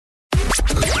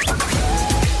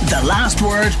The Last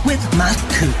Word with Matt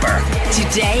Cooper.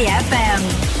 Today FM.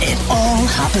 It all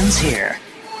happens here.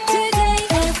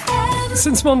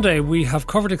 Since Monday, we have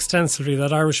covered extensively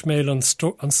that Irish Mail on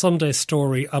Sunday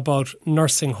story about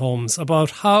nursing homes,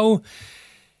 about how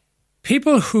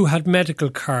people who had medical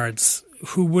cards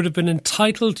who would have been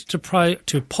entitled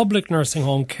to public nursing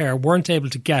home care weren't able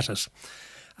to get it.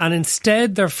 And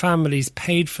instead, their families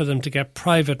paid for them to get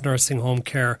private nursing home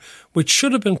care, which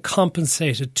should have been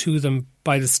compensated to them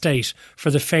by the state for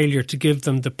the failure to give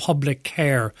them the public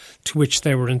care to which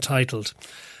they were entitled.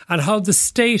 And how the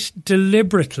state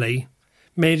deliberately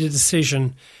made a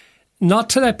decision not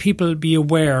to let people be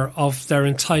aware of their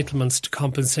entitlements to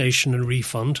compensation and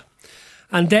refund.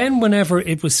 And then whenever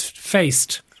it was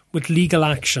faced with legal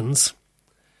actions,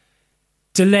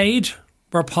 delayed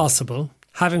where possible,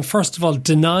 having first of all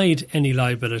denied any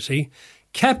liability,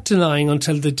 kept denying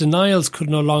until the denials could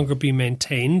no longer be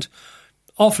maintained,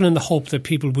 often in the hope that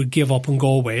people would give up and go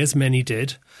away, as many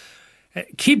did.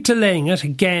 Keep delaying it,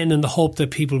 again in the hope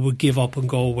that people would give up and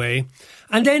go away.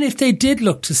 And then if they did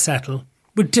look to settle,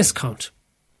 would discount.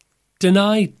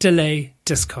 Deny, delay,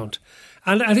 discount.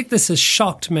 And I think this has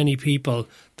shocked many people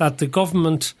that the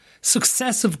government,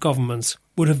 successive governments,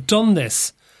 would have done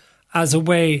this as a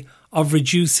way of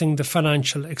reducing the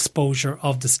financial exposure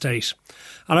of the state.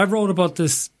 And I wrote about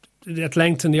this at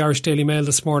length in the Irish Daily Mail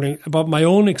this morning, about my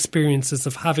own experiences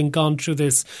of having gone through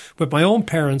this with my own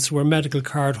parents who were medical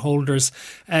card holders,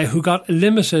 who got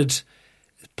limited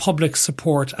public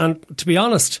support. And to be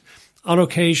honest, on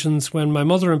occasions when my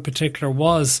mother in particular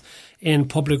was in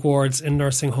public wards in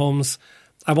nursing homes,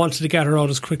 I wanted to get her out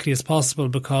as quickly as possible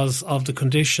because of the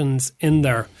conditions in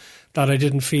there, that I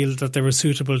didn't feel that they were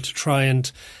suitable to try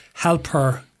and help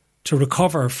her to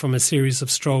recover from a series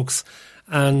of strokes,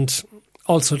 and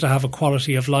also to have a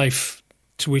quality of life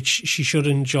to which she should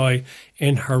enjoy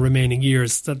in her remaining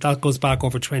years. That goes back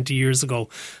over 20 years ago.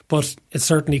 But it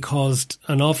certainly caused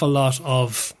an awful lot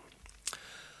of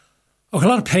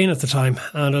pain at the time,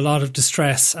 and a lot of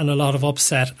distress and a lot of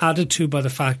upset, added to by the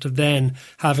fact of then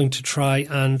having to try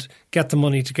and get the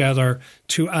money together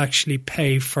to actually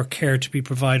pay for care to be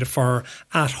provided for her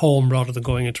at home rather than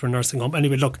going into a nursing home.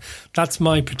 Anyway, look, that's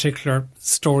my particular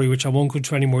story, which I won't go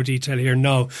into any more detail here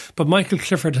now. But Michael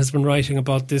Clifford has been writing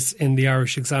about this in the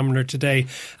Irish Examiner today.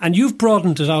 And you've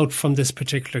broadened it out from this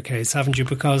particular case, haven't you,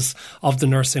 because of the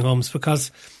nursing homes? Because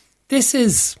this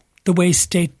is the way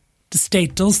the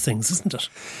state does things, isn't it?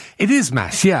 It is,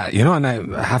 Matt, yeah. And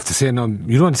I have to say, you don't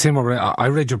want to say more. I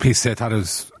read your piece today. I thought it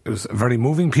was a very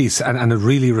moving piece, and it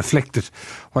really reflected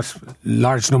what a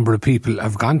large number of people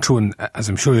have gone through. And as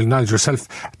I'm sure you'll acknowledge yourself,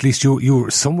 at least you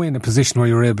were some way in a position where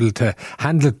you were able to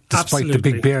handle it despite the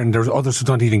big bear. And there's others who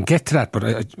don't even get to that. But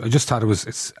I just thought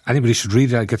anybody should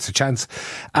read it. It gets a chance.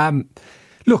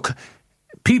 Look,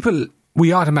 people,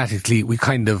 we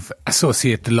kind of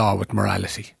associate the law with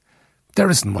morality. There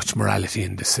isn't much morality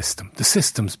in the system. The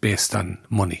system's based on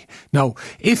money. Now,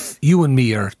 if you and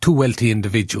me are two wealthy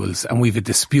individuals and we've a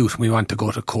dispute and we want to go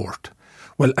to court,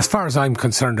 well, as far as I'm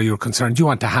concerned or you're concerned, you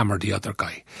want to hammer the other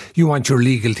guy. You want your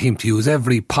legal team to use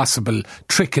every possible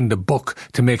trick in the book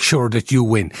to make sure that you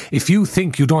win. If you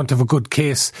think you don't have a good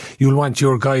case, you'll want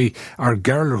your guy or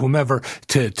girl or whomever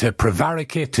to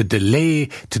prevaricate, to delay,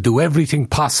 to do everything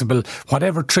possible.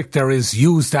 Whatever trick there is,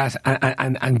 use that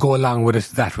and go along with it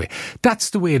that way. That's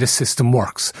the way the system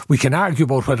works. We can argue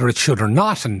about whether it should or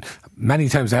not, and many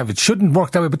times it shouldn't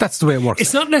work that way, but that's the way it works.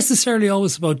 It's not necessarily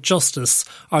always about justice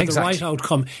or the right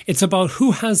outcome. It's about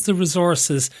who has the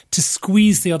resources to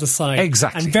squeeze the other side.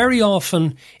 Exactly. And very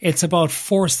often it's about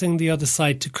forcing the other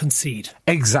side to concede.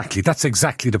 Exactly. That's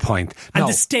exactly the point. And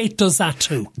the state does that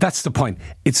too. That's the point.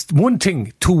 It's one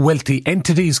thing, two wealthy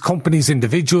entities, companies,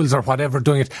 individuals or whatever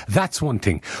doing it. That's one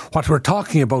thing. What we're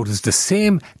talking about is the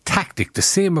same tactic, the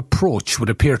same approach would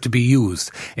appear to be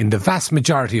used in the vast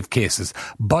majority of cases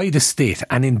by the state.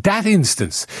 And in that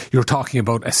instance, you're talking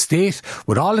about a state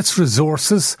with all its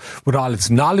resources, with all its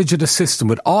knowledge of the system,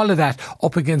 with all of that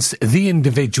up against the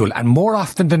individual. And more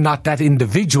often than not, that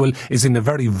individual is in a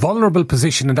very vulnerable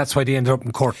position, and that's why they ended up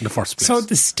in court in the first place. So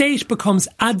the state becomes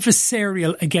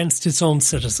adversarial against its own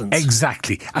citizens.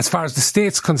 Exactly. As far as the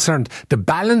state's concerned, the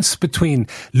balance between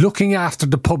looking after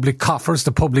the public coffers,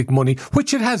 the public money,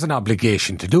 which it has an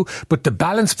obligation to do, but the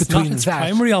balance between that... It's not its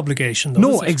primary obligation, though,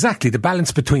 No, exactly. The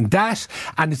balance between that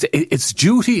and its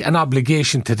duty and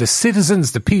obligation to the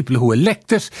citizens, the people who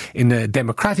elect it in a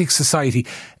democratic society,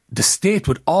 the state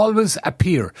would always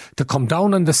appear to come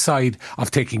down on the side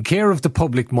of taking care of the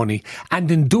public money,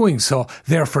 and in doing so,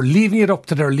 therefore leaving it up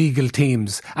to their legal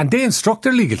teams. And they instruct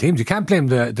their legal teams. You can't blame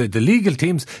the legal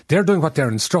teams. They're doing what they're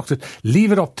instructed.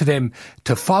 Leave it up to them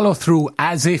to follow through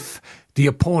as if the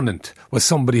opponent was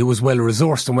somebody who was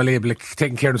well-resourced and well-able to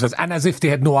take care of themselves, and as if they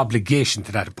had no obligation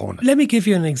to that opponent. Let me give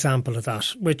you an example of that,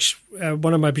 which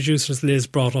one of my producers, Liz,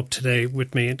 brought up today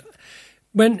with me.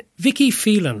 When Vicky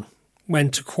Phelan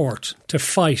went to court to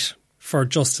fight for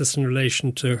justice in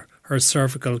relation to her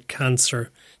cervical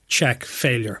cancer check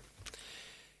failure,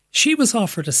 she was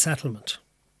offered a settlement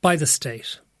by the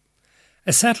state.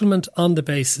 A settlement on the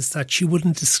basis that she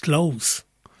wouldn't disclose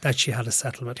that she had a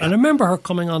settlement. And I remember her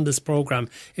coming on this programme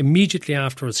immediately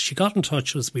afterwards. She got in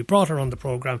touch with us, we brought her on the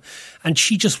programme, and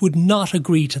she just would not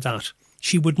agree to that.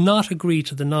 She would not agree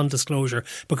to the non-disclosure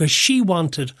because she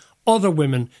wanted other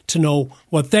women to know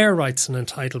what their rights and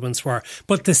entitlements were.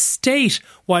 But the state,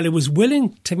 while it was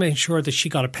willing to make sure that she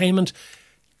got a payment,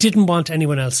 didn't want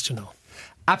anyone else to know.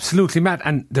 Absolutely, Matt.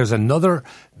 And there's another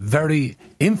very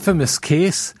infamous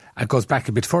case. It goes back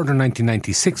a bit further,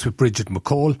 1996, with Bridget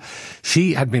McCall.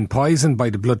 She had been poisoned by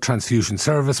the Blood Transfusion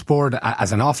Service Board,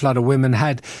 as an awful lot of women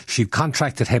had. She'd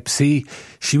contracted Hep C.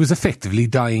 She was effectively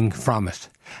dying from it.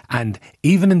 And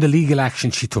even in the legal action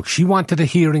she took, she wanted a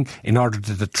hearing in order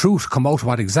that the truth come out of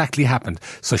what exactly happened.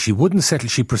 So she wouldn't settle,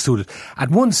 she pursued it.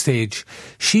 At one stage,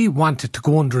 she wanted to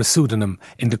go under a pseudonym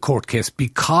in the court case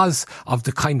because of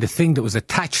the kind of thing that was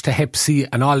attached to Hep C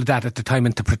and all of that at the time,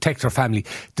 and to protect her family.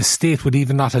 The state would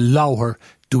even not allow her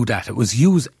do that. It was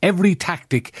use every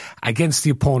tactic against the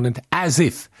opponent as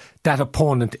if that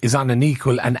opponent is on an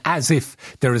equal and as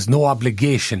if there is no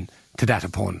obligation to that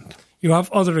opponent. You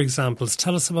have other examples.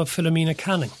 Tell us about Philomena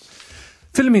Canning.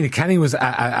 Philomena Canning was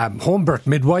a home birth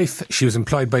midwife. She was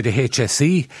employed by the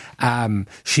HSE.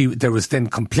 There was then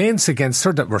complaints against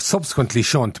her that were subsequently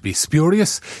shown to be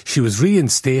spurious. She was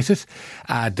reinstated.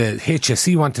 The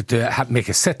HSE wanted to make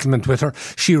a settlement with her.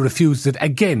 She refused it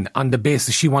again on the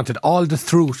basis she wanted all the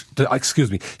truth.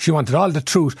 She wanted all the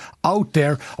truth out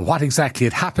there of what exactly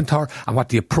had happened to her and what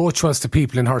the approach was to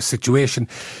people in her situation.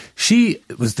 She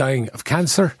was dying of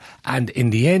cancer, and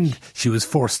in the end, she was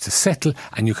forced to settle.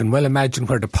 And you can well imagine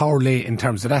where the power lay in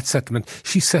terms of that settlement.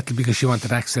 She settled because she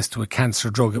wanted access to a cancer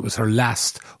drug. It was her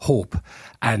last hope.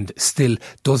 And still,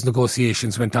 those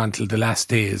negotiations went on till the last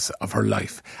days of her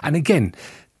life. And again,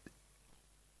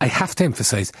 I have to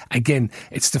emphasise, again,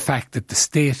 it's the fact that the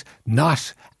state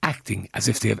not acting as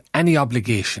if they have any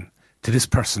obligation to this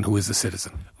person who is a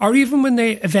citizen. Or even when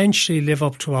they eventually live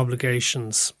up to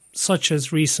obligations, such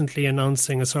as recently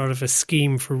announcing a sort of a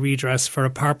scheme for redress for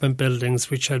apartment buildings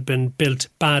which had been built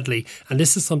badly. And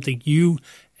this is something you,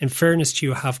 in fairness to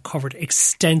you, have covered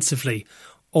extensively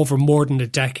over more than a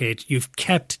decade. You've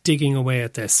kept digging away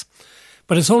at this.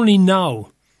 But it's only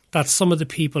now that some of the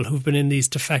people who've been in these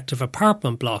defective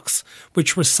apartment blocks,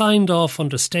 which were signed off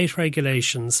under state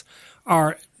regulations,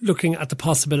 are looking at the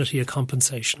possibility of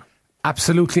compensation.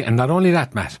 Absolutely. And not only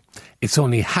that, Matt, it's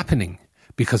only happening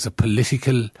because of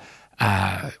politically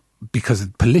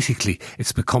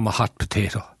it's become a hot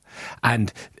potato.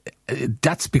 And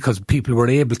that's because people were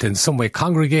able to in some way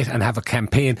congregate and have a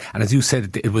campaign. And as you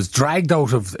said, it was dragged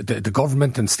out of the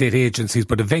government and state agencies,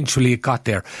 but eventually it got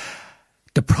there.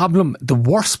 The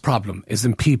worst problem is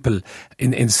in people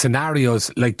in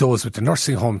scenarios like those with the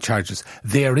nursing home charges.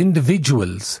 They are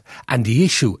individuals, and the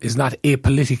issue is not a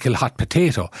political hot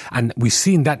potato. And we've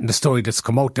seen that in the story that's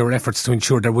come out. There were efforts to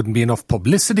ensure there wouldn't be enough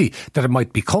publicity that it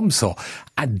might become so.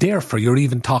 And therefore, you're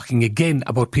even talking again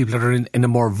about people that are in a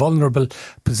more vulnerable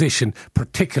position,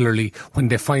 particularly when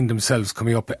they find themselves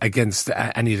coming up against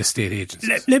any of the state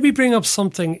agencies. Let me bring up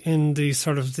something in the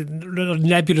sort of the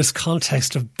nebulous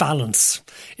context of balance.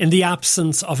 In the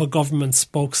absence of a government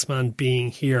spokesman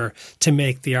being here to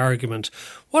make the argument,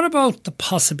 what about the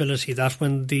possibility that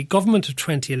when the government of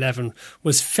 2011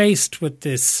 was faced with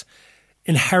this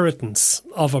inheritance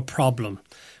of a problem,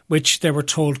 which they were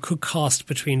told could cost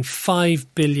between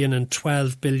 5 billion and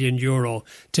 12 billion euro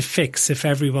to fix if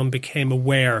everyone became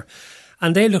aware,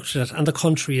 and they looked at it and the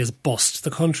country is bust,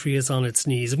 the country is on its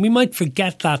knees. And we might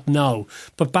forget that now,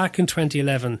 but back in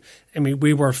 2011, I mean,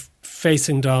 we were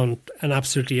facing down an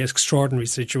absolutely extraordinary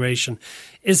situation.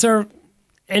 Is there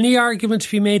any argument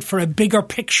to be made for a bigger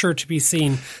picture to be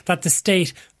seen that the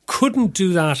state couldn't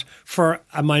do that for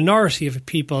a minority of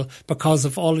people because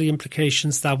of all the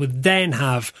implications that would then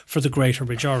have for the greater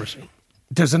majority?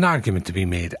 there's an argument to be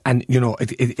made, and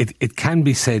it can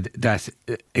be said that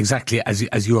exactly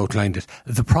as you outlined it.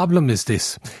 The problem is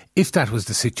this: if that was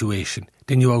the situation,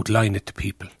 then you outline it to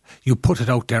people, you put it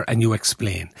out there, and you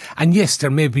explain. And yes, there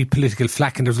may be political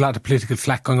flack, and there's a lot of political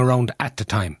flack going around at the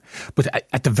time. But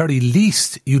at the very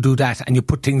least, you do that, and you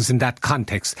put things in that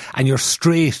context, and you're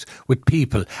straight with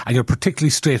people, and you're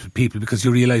particularly straight with people because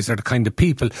you realise they're the kind of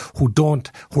people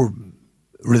who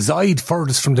reside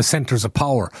furthest from the centres of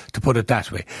power, to put it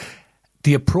that way.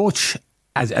 The approach,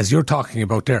 as you're talking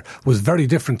about there, was very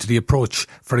different to the approach,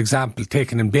 for example,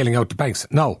 taken in bailing out the banks.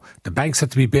 No, the banks had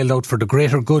to be bailed out for the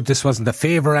greater good. This wasn't a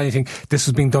favour or anything. This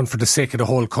was being done for the sake of the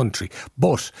whole country.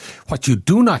 But what you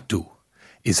do not do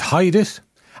is hide it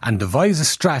and devise a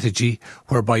strategy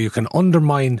whereby you can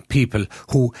undermine people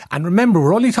who, and remember,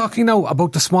 we're only talking now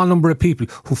about the small number of people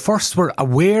who first were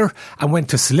aware and went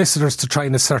to solicitors to try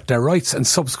and assert their rights and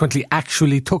subsequently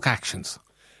actually took actions.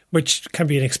 Which can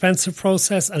be an expensive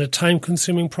process and a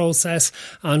time-consuming process,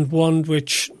 and one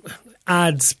which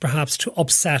adds perhaps to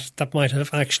upset that might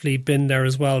have actually been there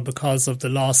as well because of the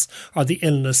loss or the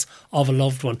illness of a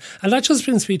loved one. And that just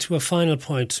brings me to a final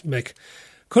point, Mick.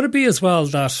 Could it be as well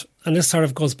that, and this sort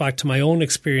of goes back to my own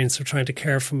experience of trying to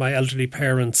care for my elderly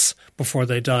parents before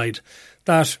they died,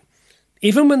 that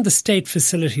even when the state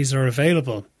facilities are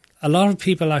available, a lot of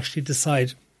people actually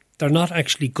decide they're not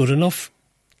actually good enough,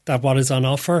 that what is on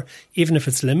offer, even if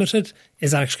it's limited,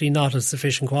 is actually not of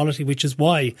sufficient quality, which is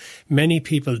why many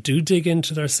people do dig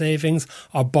into their savings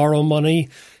or borrow money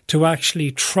to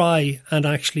actually try and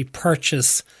actually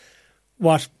purchase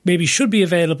what maybe should be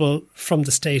available from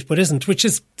the state but isn't, which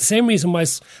is the same reason why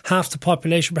half the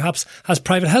population perhaps has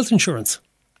private health insurance.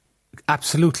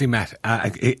 Absolutely, Matt.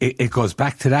 It goes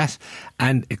back to that,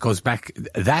 and it goes back.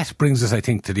 That brings us, I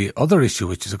think, to the other issue,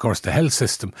 which is, of course, the health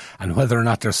system and whether or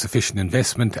not there's sufficient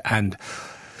investment, and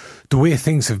the way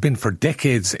things have been for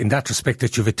decades in that respect,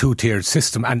 that you have a two-tiered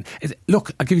system. And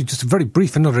look, I'll give you just a very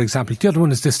brief another example. The other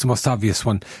one is this, the most obvious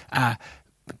one.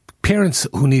 Parents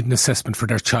who need an assessment for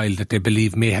their child that they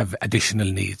believe may have additional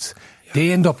needs.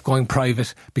 They end up going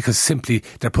private because simply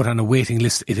they're put on a waiting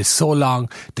list. It is so long,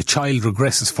 the child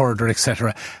regresses further,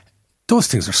 etc. Those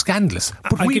things are scandalous.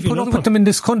 But we put up with them in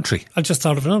this country. I just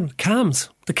thought of another one. CAMS.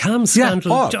 The CAMS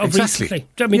scandal exactly. recently.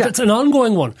 I mean, that's an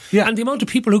ongoing one. Yeah. And the amount of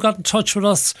people who got in touch with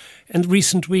us in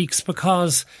recent weeks,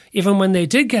 because even when they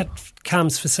did get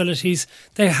CAMS facilities,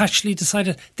 they actually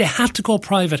decided they had to go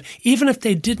private. Even if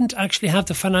they didn't actually have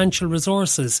the financial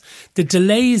resources, the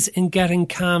delays in getting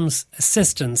CAMS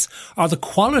assistance or the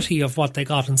quality of what they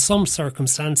got in some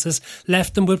circumstances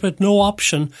left them with no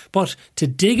option but to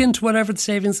dig into whatever the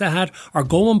savings they had or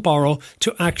go and borrow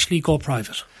to actually go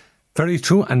private. Very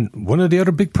true. And one of the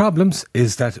other big problems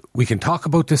is that we can talk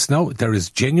about this now. There is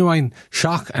genuine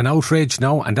shock and outrage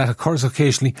now, and that occurs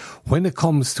occasionally when it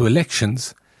comes to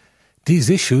elections. These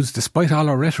issues, despite all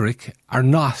our rhetoric, are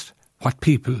not what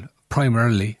people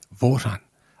primarily vote on.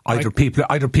 Either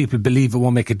people believe it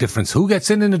won't make a difference who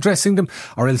gets in and addressing them,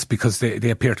 or else because they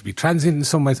appear to be transient in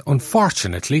some ways.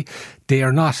 Unfortunately, they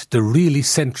are not the really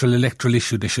central electoral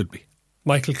issue they should be.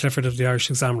 Michael Clifford of the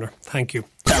Irish Examiner. Thank you.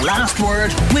 The Last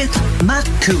Word with Matt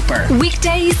Cooper.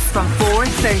 Weekdays from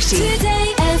 4:30.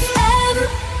 Today